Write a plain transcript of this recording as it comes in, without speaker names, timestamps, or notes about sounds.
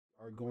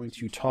going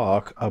to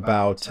talk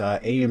about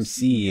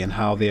AMC and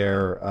how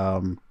they're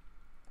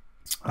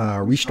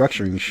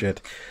restructuring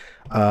shit.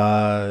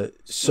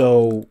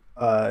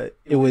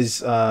 It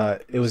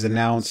was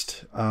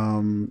announced,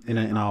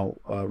 and I'll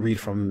read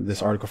from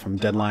this article from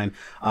Deadline.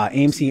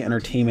 AMC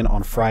Entertainment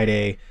on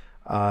Friday,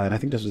 and I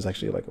think this was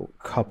actually like a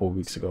couple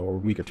weeks ago or a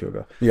week or two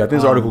ago. Yeah, I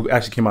think this article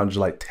actually came out on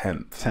July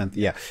 10th. 10th,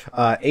 yeah.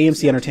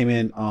 AMC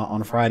Entertainment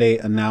on Friday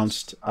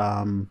announced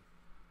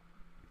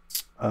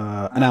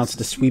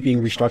the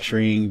sweeping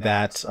restructuring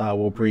that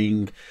will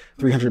bring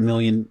 $300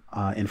 million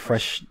in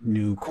fresh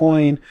new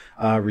coin,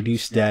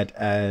 reduce debt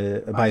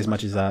by as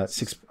much as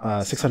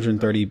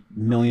 $630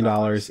 million,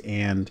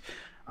 and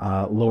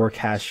lower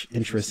cash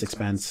interest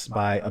expense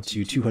by up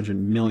to $200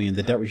 million.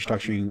 The debt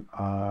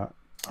restructuring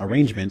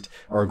arrangement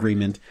or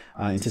agreement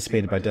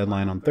anticipated by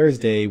Deadline on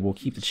Thursday will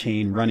keep the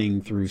chain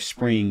running through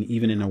spring,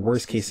 even in a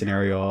worst case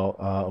scenario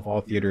of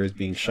all theaters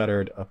being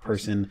shuttered. A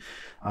person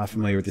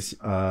familiar with this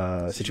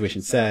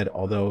situation said,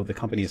 although the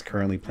company is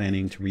currently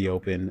planning to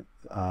reopen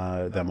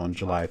them on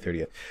July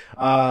 30th.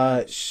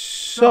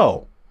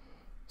 So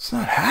it's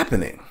not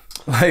happening.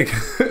 Like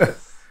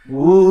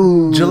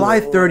ooh. July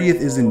 30th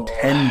is in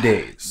 10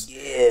 days.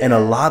 Yeah. And a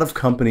lot of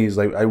companies,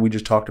 like we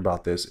just talked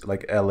about this,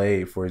 like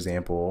LA, for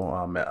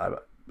example,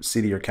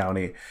 city or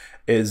county,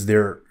 is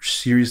they're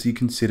seriously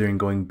considering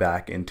going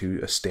back into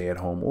a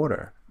stay-at-home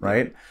order,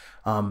 right?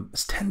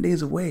 It's 10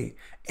 days away,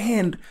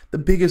 and the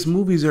biggest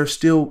movies are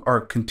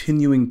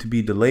continuing to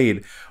be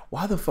delayed.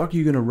 Why the fuck are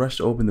you gonna rush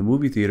to open the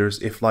movie theaters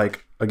if,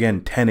 like,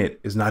 again, Tenet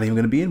is not even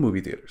gonna be in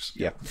movie theaters?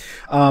 Yeah,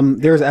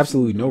 there's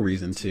absolutely no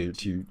reason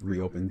to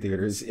reopen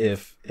theaters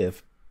if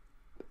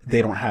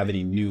they don't have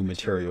any new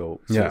material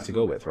to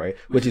go with, right?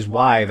 Which is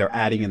why they're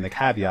adding in the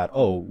caveat,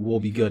 oh, we'll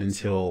be good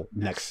until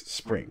next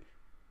spring.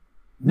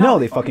 No,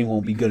 they fucking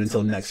won't be good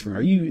until next spring.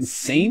 Are you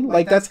insane?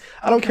 Like,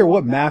 I don't care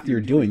what math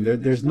you're doing.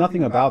 There's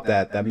nothing about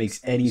that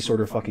makes any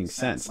sort of fucking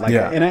sense. Like,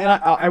 and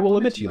I will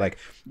admit to you, like,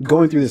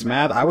 going through this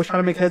math, I was trying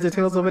to make heads or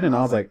tails of it, and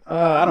I was like,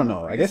 I don't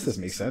know. I guess this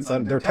makes sense.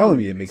 They're telling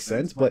me it makes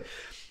sense, but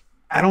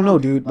I don't know,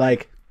 dude.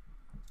 Like,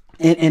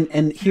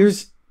 and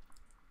here's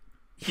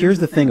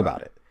the thing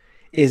about it,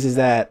 is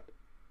that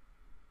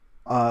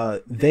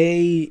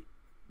they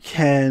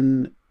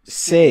can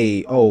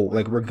say, oh,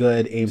 like, we're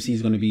good, AMC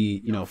is going to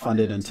be,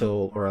 funded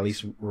until, or at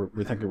least we're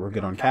thinking we're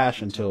good on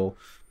cash until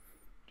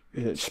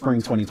spring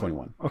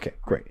 2021. Okay,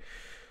 great.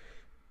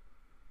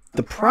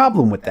 The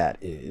problem with that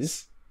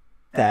is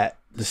that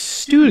the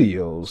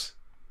studios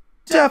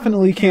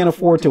definitely can't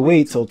afford to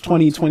wait till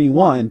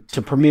 2021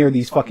 to premiere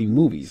these fucking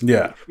movies.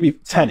 Yeah.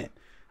 Tenet,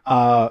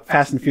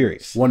 Fast and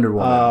Furious, Wonder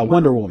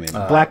Woman,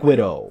 Black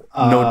Widow,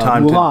 No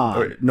Time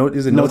Mulan, No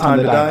Time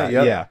to Die?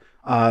 Yep. Yeah,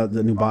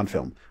 the new Bond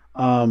film.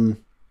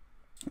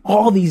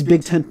 All these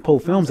big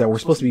tentpole films that were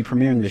supposed to be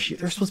premiering this year,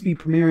 they're supposed to be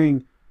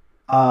premiering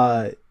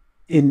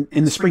in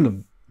the spring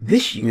of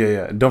this year.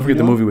 Yeah. And don't forget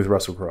the movie with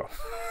Russell Crowe.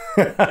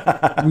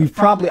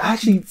 I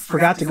actually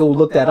forgot to go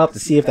look that up to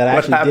see if that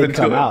actually did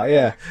come out.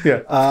 Yeah.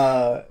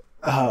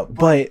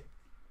 But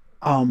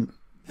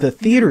the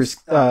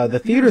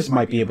theaters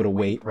might be able to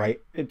wait,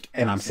 right?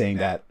 And I'm saying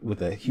that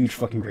with a huge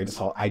fucking grain of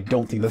salt. I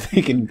don't think that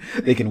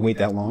they can wait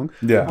that long.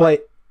 Yeah.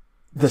 But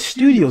the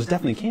studios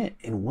definitely can't.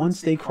 And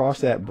once they cross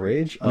that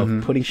bridge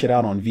of putting shit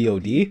out on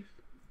VOD,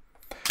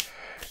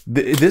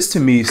 this to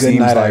me seems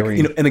like,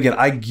 and again,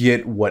 I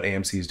get what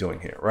AMC is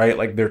doing here, right?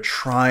 Like, they're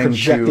trying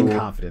projecting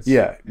confidence.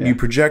 Yeah, you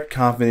project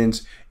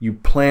confidence, you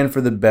plan for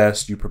the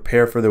best, you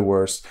prepare for the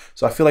worst.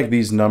 So I feel like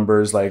these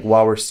numbers, like,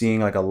 while we're seeing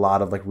like a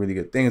lot of like really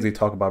good things, they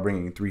talk about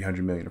bringing in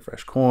 300 million in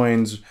fresh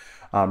coins,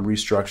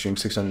 restructuring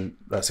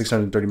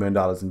 $630 million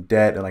in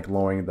debt, and like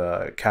lowering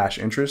the cash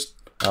interest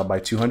by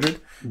 200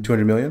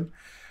 million.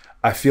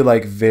 I feel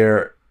like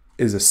there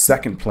is a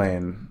second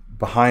plan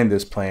behind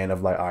this plan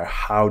of like, all right,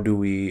 how do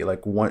we,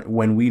 like,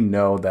 when we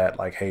know that,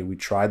 like, hey, we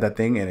tried that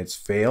thing and it's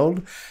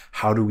failed,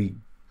 how do we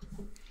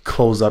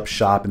close up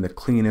shop in the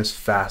cleanest,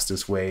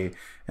 fastest way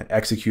and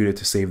execute it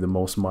to save the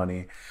most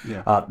money?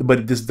 Yeah.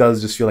 But this does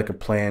just feel like a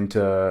plan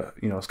to,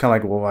 it's kind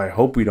of like, well, I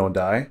hope we don't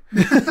die.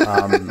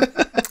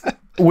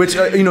 Which,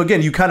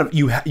 again, you kind of,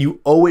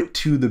 you owe it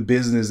to the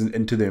business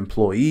and to the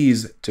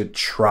employees to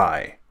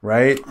try.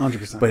 Right?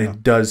 100%. But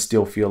it does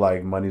still feel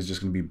like money is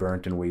just going to be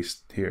burnt and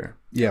waste here.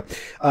 Yeah.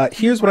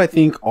 Here's what I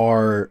think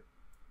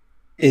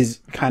is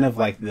kind of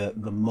like the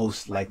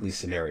most likely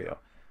scenario.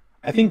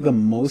 I think the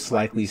most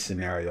likely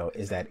scenario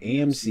is that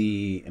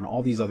AMC and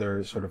all these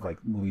other sort of like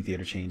movie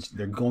theater chains,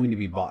 they're going to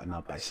be bought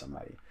up by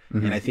somebody.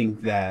 And I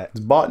think that... Is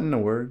bought a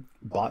word?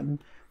 Bought?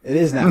 It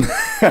is now.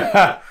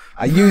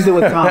 I used it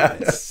with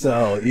confidence,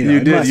 so you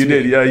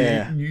did.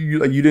 Yeah,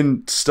 you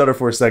didn't stutter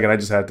for a second. I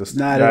just had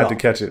to. I had to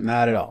catch it.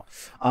 Not at all.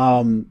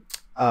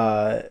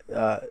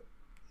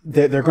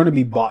 They're going to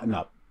be bought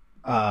up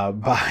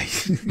by.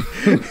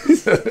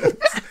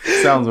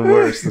 Sounds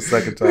worse the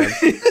second time.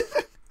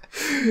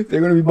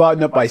 They're going to be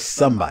bought up by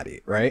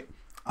somebody, right?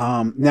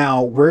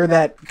 Now, where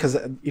that, because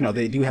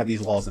they do have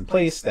these laws in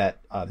place that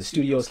the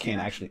studios can't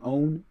actually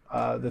own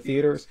the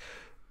theaters.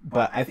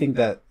 but I think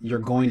that you're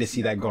going to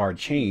see that guard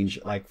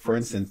change. Like, for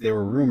instance, there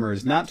were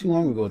rumors not too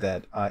long ago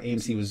that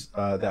AMC was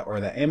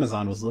that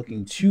Amazon was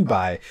looking to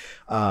buy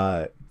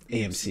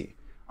AMC,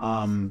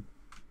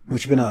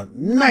 which has been a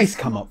nice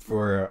come up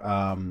for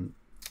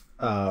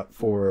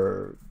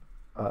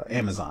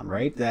Amazon,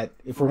 right? That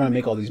if we're going to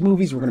make all these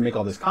movies, we're going to make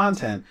all this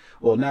content.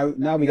 Well,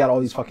 now we got all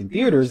these fucking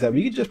theaters that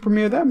we could just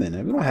premiere them in,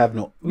 and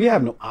we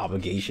have no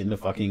obligation to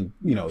fucking,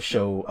 you know,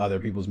 show other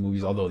people's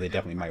movies, although they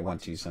definitely might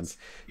want to, since,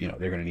 you know,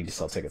 they're going to need to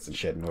sell tickets and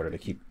shit in order to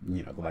keep,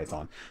 you know, the lights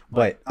on.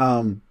 But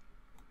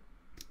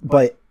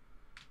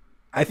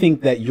I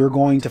think that you're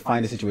going to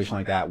find a situation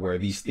like that where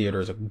these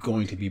theaters are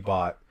going to be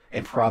bought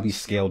and probably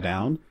scaled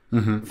down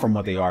from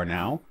what they are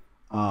now.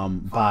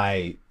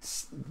 By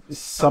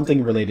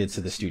something related to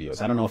the studios.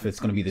 I don't know if it's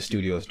going to be the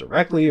studios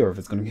directly or if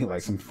it's going to be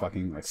like some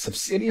fucking like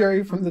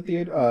subsidiary from the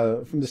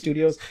theater, from the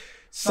studios.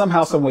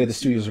 Somehow, some way, the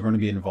studios are going to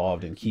be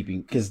involved in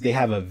keeping, because they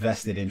have a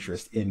vested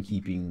interest in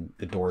keeping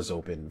the doors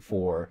open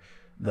for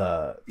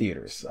the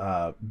theaters.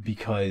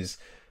 Because,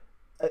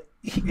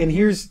 and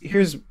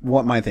here's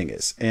what my thing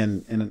is,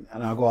 and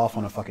I'll go off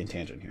on a fucking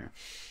tangent here.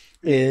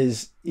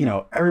 Is, you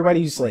know,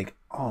 everybody's like,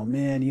 oh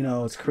man, you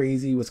know, it's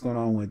crazy what's going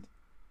on with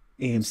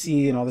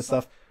AMC and all this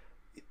stuff.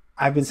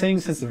 I've been saying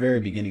since the very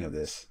beginning of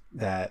this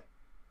that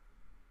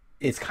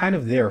it's kind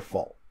of their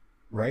fault,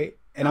 right?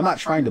 And I'm not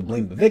trying to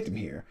blame the victim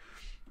here,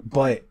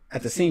 but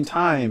at the same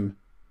time,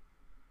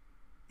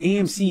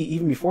 AMC,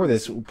 even before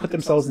this, put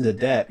themselves into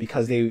debt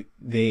because they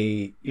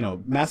you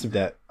know, massive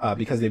debt,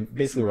 because they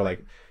basically were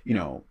like, you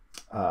know,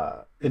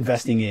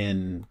 investing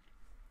in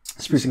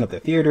sprucing up their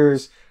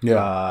theaters.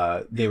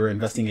 Yeah. They were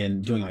investing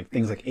in doing like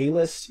things like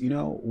A-list, you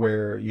know,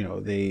 where, you know,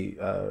 they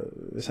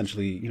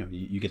essentially, you know,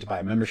 you get to buy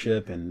a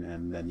membership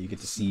and then you get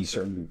to see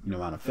certain, you know,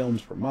 amount of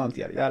films per month,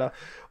 yada yada.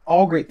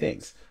 All great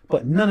things,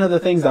 but none of the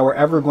things that were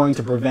ever going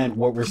to prevent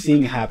what we're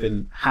seeing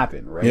happen,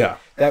 right? Yeah.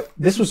 That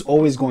this was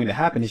always going to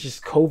happen. It's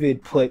just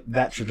COVID put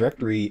that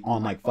trajectory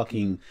on like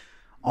fucking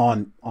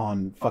on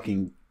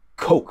fucking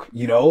coke,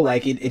 you know,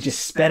 like it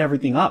just sped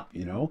everything up,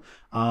 you know,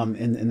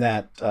 and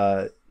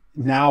that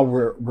now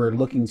we're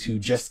looking to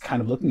just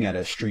kind of looking at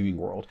a streaming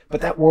world,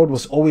 but that world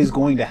was always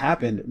going to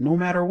happen no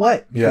matter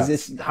what, because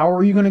it's, how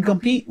are you going to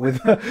compete with,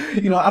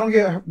 you know, I don't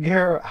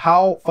care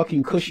how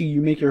fucking cushy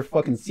you make your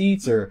fucking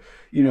seats or,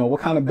 you know,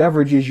 what kind of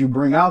beverages you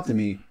bring out to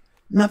me.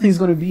 Nothing's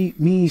going to be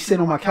me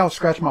sitting on my couch,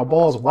 scratching my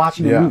balls,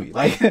 watching a movie.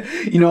 Like,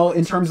 you know,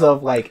 in terms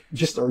of like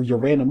just your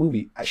random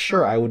movie,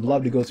 sure, I would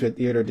love to go to a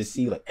theater to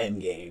see like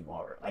Endgame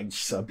or like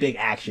just a big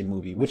action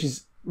movie, which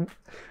is,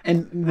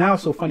 and now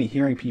it's so funny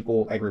hearing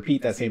people like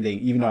repeat that same thing,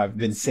 even though I've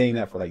been saying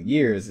that for like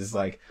years. Is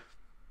like,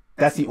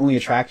 that's the only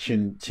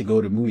attraction to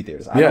go to movie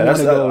theaters.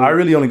 I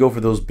really only go for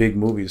those big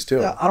movies too.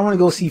 I don't want to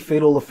go see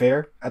Fatal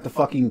Affair at the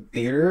fucking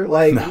theater.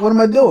 Like, what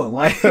am I doing?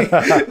 Like,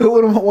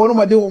 what am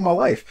I doing with my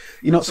life?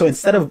 You know, so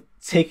instead of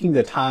taking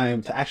the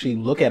time to actually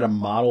look at a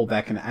model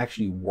that can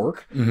actually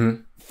work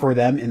for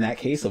them in that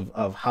case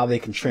of how they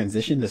can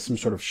transition to some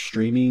sort of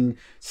streaming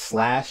 /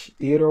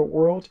 theater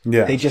world,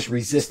 they just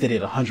resisted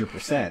it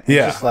 100%. It's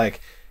just like,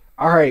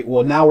 all right,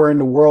 well, now we're in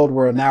the world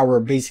where now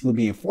we're basically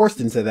being forced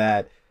into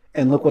that,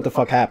 and look what the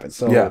fuck happened.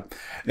 So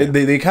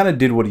they kind of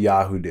did what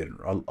Yahoo did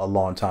a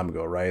long time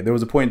ago, right? There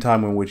was a point in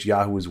time in which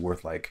Yahoo was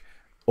worth like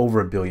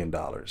over $1 billion,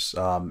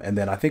 and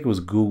then I think it was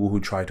Google who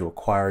tried to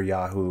acquire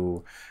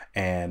Yahoo.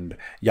 And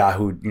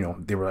Yahoo, you know,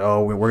 they were like,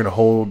 oh, we're gonna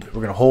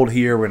hold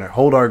here, we're gonna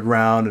hold our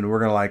ground, and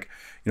we're gonna, like,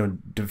 you know,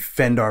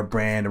 defend our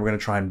brand, and we're gonna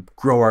try and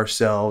grow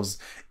ourselves,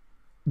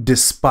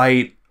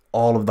 despite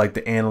all of like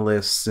the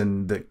analysts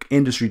and the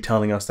industry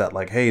telling us that,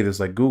 like, hey, this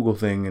like Google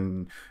thing,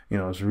 and, you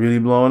know, it's really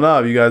blowing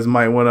up. You guys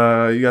might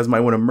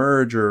wanna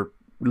merge or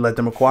let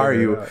them acquire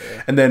you.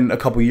 And then a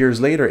couple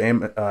years later,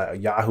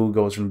 Yahoo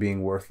goes from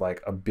being worth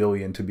like $1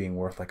 billion to being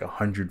worth like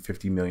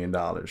 $150 million,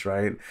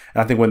 right? And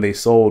I think when they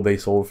sold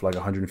for like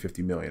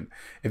 $150 million.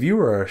 If you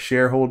were a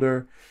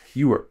shareholder,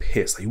 you were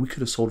pissed. Like, we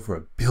could have sold for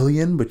 $1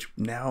 billion, but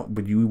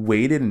you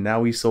waited, and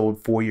now we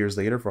sold 4 years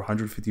later for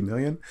 $150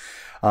 million.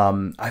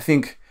 I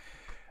think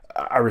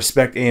I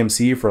respect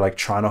AMC for like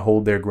trying to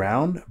hold their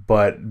ground,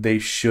 but they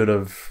should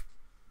have,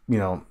 you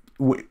know,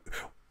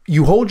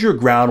 you hold your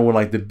ground when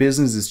like the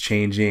business is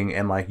changing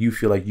and like you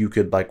feel like you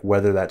could like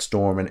weather that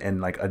storm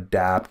and like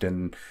adapt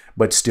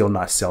but still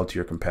not sell to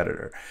your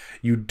competitor.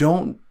 You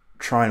don't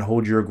try and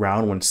hold your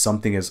ground when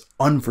something as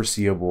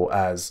unforeseeable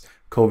as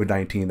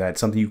COVID-19, that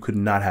something you could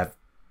not have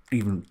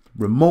even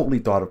remotely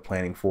thought of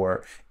planning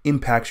for,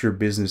 impacts your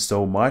business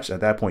so much. At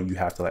that point, you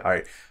have to, like, all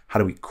right, how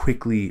do we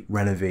quickly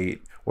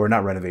renovate, or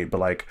not renovate, but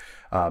like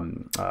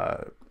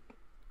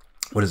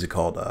what is it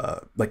called?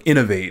 Like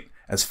innovate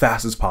as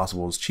fast as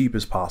possible, as cheap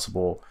as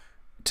possible,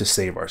 to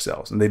save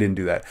ourselves. And they didn't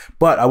do that.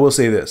 But I will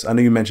say this. I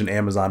know you mentioned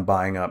Amazon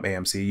buying up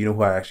AMC. You know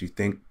who I actually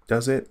think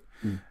does it?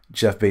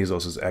 Jeff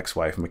Bezos'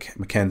 ex-wife,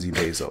 Mackenzie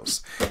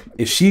Bezos.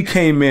 If she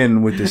came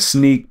in with the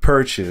sneak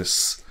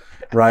purchase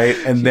right?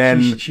 And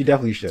then she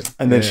definitely should.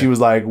 And then she was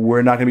like,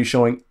 we're not going to be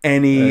showing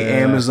any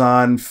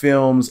Amazon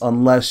films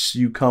unless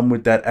you come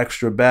with that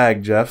extra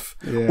bag, Jeff.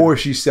 Yeah. Or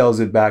she sells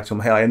it back to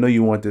him. Hey, I know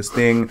you want this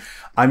thing.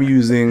 I'm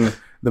using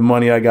the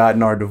money I got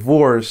in our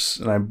divorce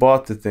and I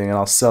bought the thing and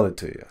I'll sell it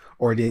to you.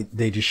 Or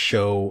they just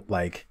show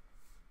like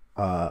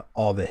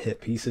all the hit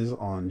pieces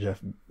on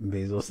Jeff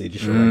Bezos. They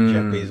just show like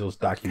Jeff Bezos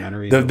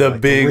documentaries. The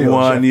like, big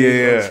one,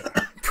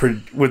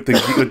 with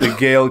the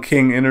Gayle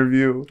King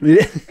interview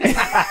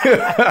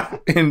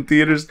in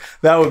theaters.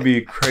 That would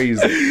be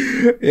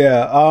crazy.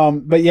 Yeah.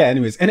 But yeah,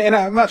 anyways, and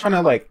I'm not trying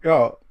to like,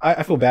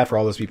 I feel bad for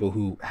all those people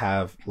who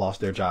have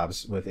lost their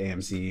jobs with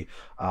AMC,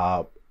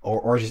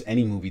 or just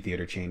any movie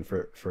theater chain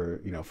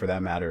for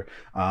that matter.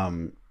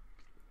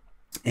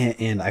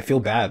 And I feel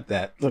bad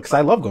that, look, 'cause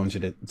I love going to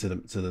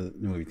the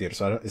movie theater,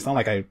 so it's not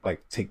like I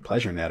like take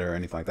pleasure in that or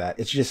anything like that.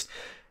 It's just,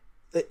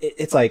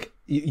 it's like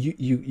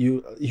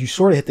you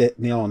sort of hit the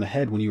nail on the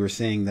head when you were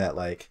saying that,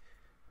 like,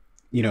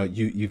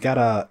 you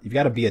gotta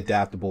be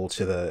adaptable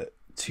to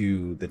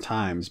the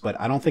times. But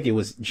I don't think it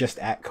was just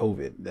at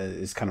COVID. That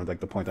is kind of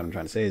like the point that I'm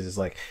trying to say is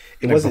like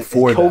it like wasn't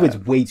before COVID's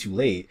that. way too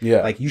late.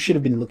 Yeah, like you should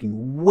have been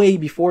looking way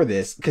before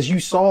this, because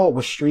you saw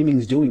what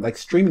streaming's doing. Like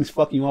streaming's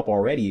fucking you up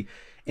already.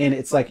 And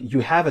it's like you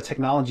have a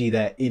technology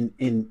that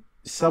in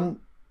some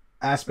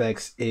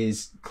aspects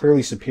is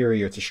clearly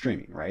superior to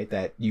streaming, right?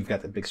 That you've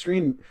got the big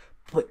screen,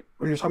 but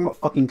when you're talking about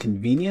fucking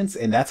convenience,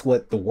 and that's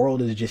what the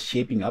world is just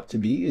shaping up to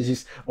be, is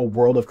just a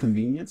world of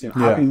convenience.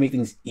 How can you make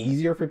things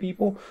easier for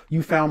people?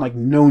 You found like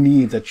no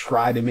need to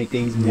try to make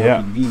things more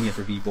convenient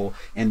for people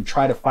and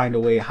try to find a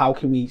way, how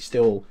can we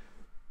still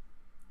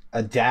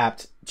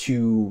adapt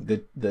to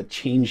the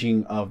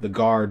changing of the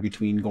guard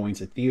between going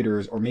to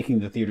theaters or making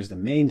the theaters the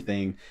main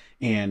thing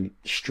and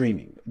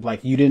streaming.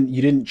 Like you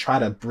didn't try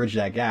to bridge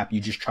that gap. You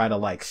just try to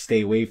like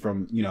stay away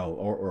from,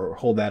 or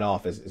hold that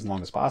off as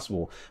long as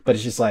possible. But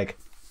it's just like,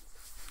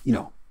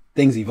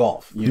 things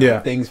evolve,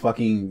 things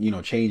fucking,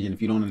 change. And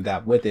if you don't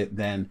adapt with it,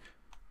 then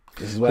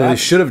this is what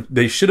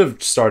they should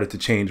have started to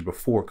change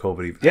before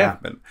COVID even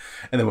happened.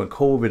 And then when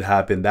COVID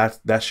happened,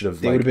 that should have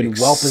they would have been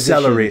well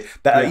accelerated.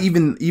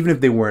 Even if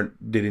they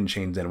didn't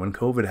change then. When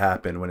COVID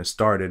happened, when it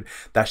started,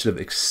 that should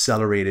have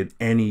accelerated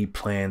any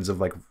plans of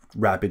like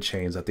rapid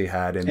change that they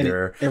had in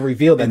their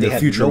revealed that they had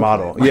future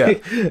model.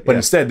 But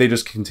instead they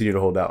just continue to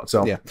hold out. So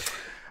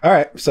all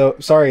right. So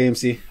sorry,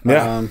 AMC.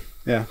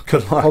 Yeah.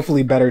 Good luck.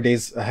 Hopefully better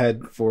days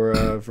ahead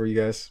for you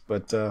guys.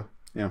 But oh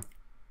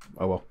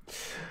well.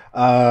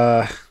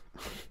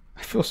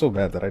 I feel so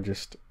bad that I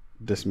just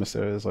dismissed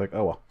it as like,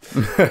 oh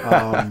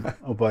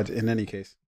well. But in any case.